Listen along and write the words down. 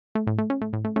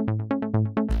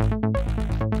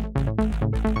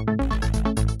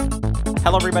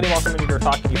Hello everybody, welcome to your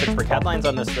Talking Fitchburg headlines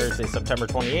on this Thursday, September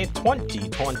 28th,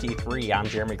 2023. I'm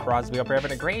Jeremy Crosby. Hope you're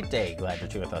having a great day.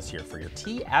 Glad you're with us here for your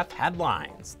TF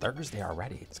headlines. Thursday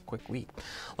already, it's a quick week.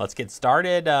 Let's get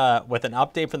started with an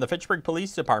update from the Fitchburg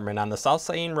Police Department on the South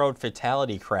Syene Road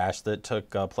fatality crash that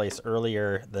took place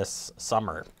earlier this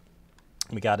summer.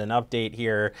 We got an update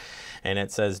here, and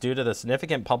it says, due to the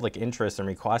significant public interest and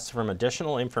requests from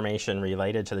additional information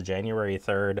related to the January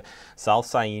 3rd South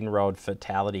Syene Road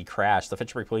fatality crash, the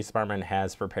Fitchburg Police Department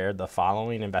has prepared the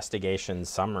following investigation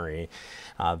summary.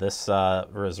 This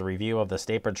was a review of the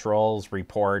State Patrol's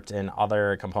report and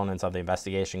other components of the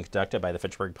investigation conducted by the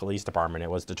Fitchburg Police Department. It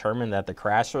was determined that the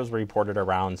crash was reported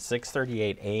around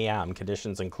 6:38 a.m.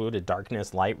 Conditions included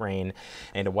darkness, light rain,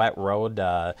 and a wet road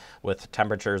with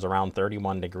temperatures around 31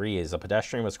 degrees. A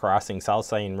pedestrian was crossing South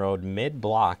Syene Road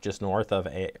mid-block just north of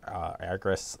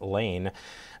Agris Lane,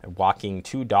 walking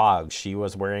two dogs. She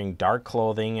was wearing dark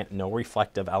clothing, no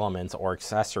reflective elements or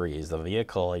accessories. The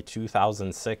vehicle, a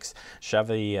 2006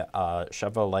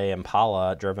 Chevrolet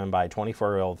Impala driven by a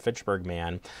 24-year-old Fitchburg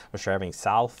man, was driving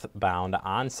southbound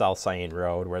on South Syene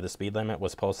Road, where the speed limit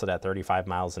was posted at 35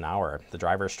 miles an hour. The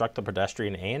driver struck the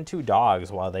pedestrian and two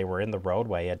dogs while they were in the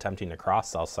roadway attempting to cross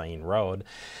South Syene Road.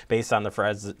 Based on the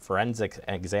forensic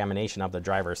examination of the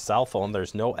driver's cell phone,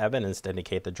 there's no evidence to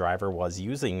indicate the driver was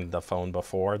using the phone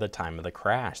before the time of the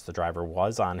crash. The driver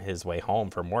was on his way home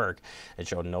from work. It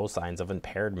showed no signs of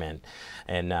impairment.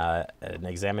 And an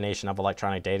examination of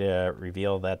electronic data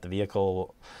revealed that the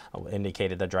vehicle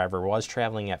indicated the driver was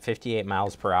traveling at 58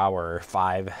 miles per hour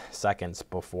 5 seconds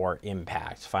before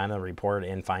impact. Final report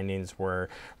and findings were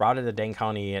routed to Dane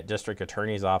County District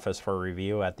Attorney's Office for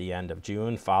review at the end of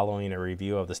June. Following a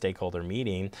review of the stakeholder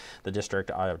meeting, the District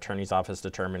Attorney's Office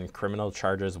determined criminal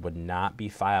charges would not be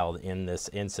filed in this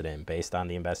incident. Based on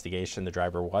the investigation, the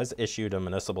driver was issued a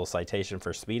municipal citation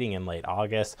for speeding in late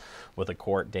August with a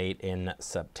court date in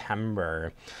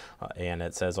September. And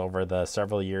it says, over the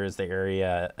several years, the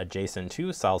area adjacent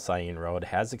to South Syene Road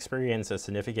has experienced a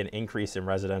significant increase in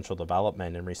residential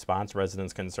development. In response to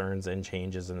residents' concerns and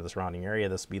changes in the surrounding area,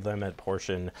 the speed limit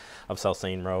portion of South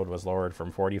Syene Road was lowered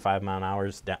from 45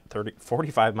 miles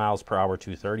per hour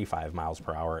to 35 miles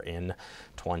per hour in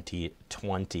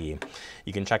 2020.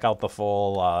 You can check out the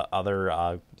full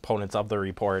other components of the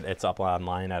report. It's up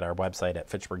online at our website at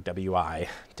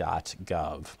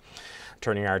fitchburgwi.gov.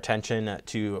 Turning our attention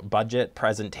to budget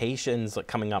presentations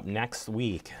coming up next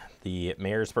week. The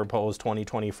mayor's proposed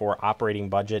 2024 operating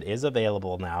budget is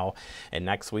available now, and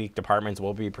next week departments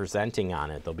will be presenting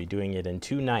on it. They'll be doing it in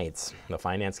 2 nights. The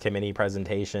Finance Committee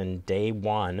presentation, day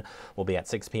 1, will be at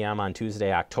 6 p.m. on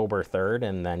Tuesday, October 3rd,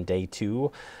 and then day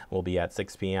 2 will be at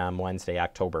 6 p.m. Wednesday,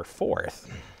 October 4th.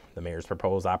 The mayor's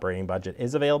proposed operating budget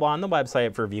is available on the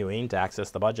website for viewing. To access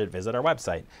the budget, visit our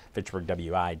website,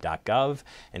 fitchburgwi.gov.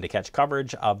 And to catch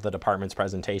coverage of the department's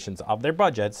presentations of their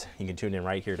budgets, you can tune in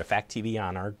right here to Fact TV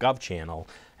on our Gov channel,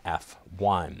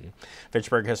 F1.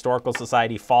 Fitchburg Historical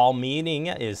Society fall meeting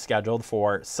is scheduled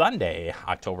for Sunday,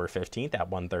 October 15th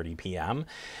at 1:30 p.m.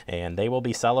 and they will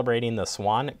be celebrating the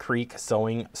Swan Creek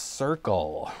Sewing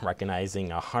Circle, recognizing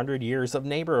 100 years of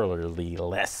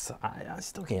neighborliness. I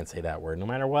still can't say that word no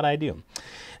matter what I do.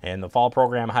 And the fall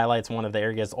program highlights one of the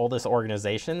area's oldest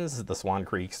organizations, the Swan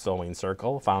Creek Sewing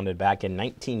Circle, founded back in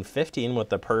 1915 with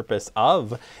the purpose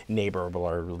of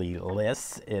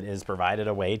neighborliness. It has provided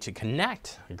a way to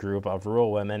connect a group of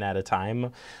rural women at a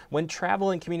time when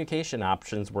travel and communication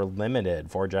options were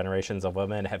limited. 4 generations of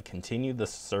women have continued the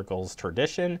circle's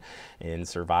tradition and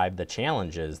survived the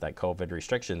challenges that COVID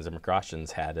restrictions and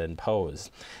precautions had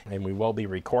imposed. And we will be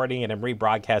recording it and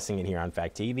rebroadcasting it here on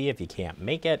Fact TV if you can't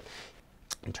make it.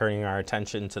 And turning our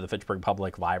attention to the Fitchburg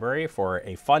Public Library for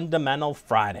a FUN-damental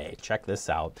Friday. Check this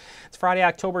out. It's Friday,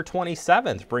 October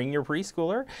 27th. Bring your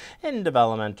preschooler and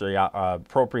developmentally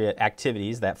appropriate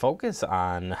activities that focus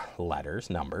on letters,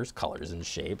 numbers, colors and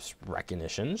shapes,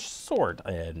 recognition, sort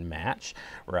and match,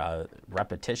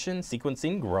 repetition,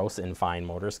 sequencing, gross and fine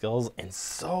motor skills, and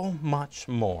so much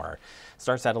more.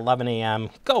 Starts at 11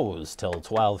 a.m., goes till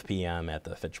 12 p.m. at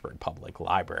the Fitchburg Public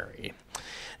Library.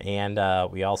 And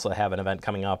we also have an event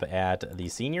coming up at the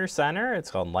Senior Center.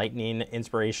 It's called Enlightening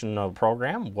Inspirational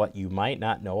Program, What You Might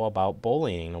Not Know About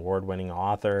Bullying. Award-winning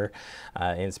author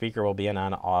and speaker will be in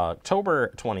on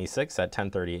October 26th at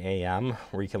 10:30 a.m.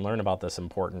 where you can learn about this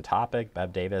important topic.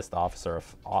 Bev Davis, the author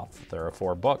of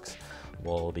 4 books,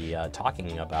 will be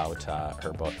talking about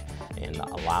her book and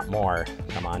a lot more.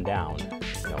 Come on down.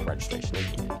 No registration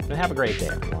is needed. And have a great day,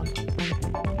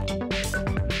 everyone.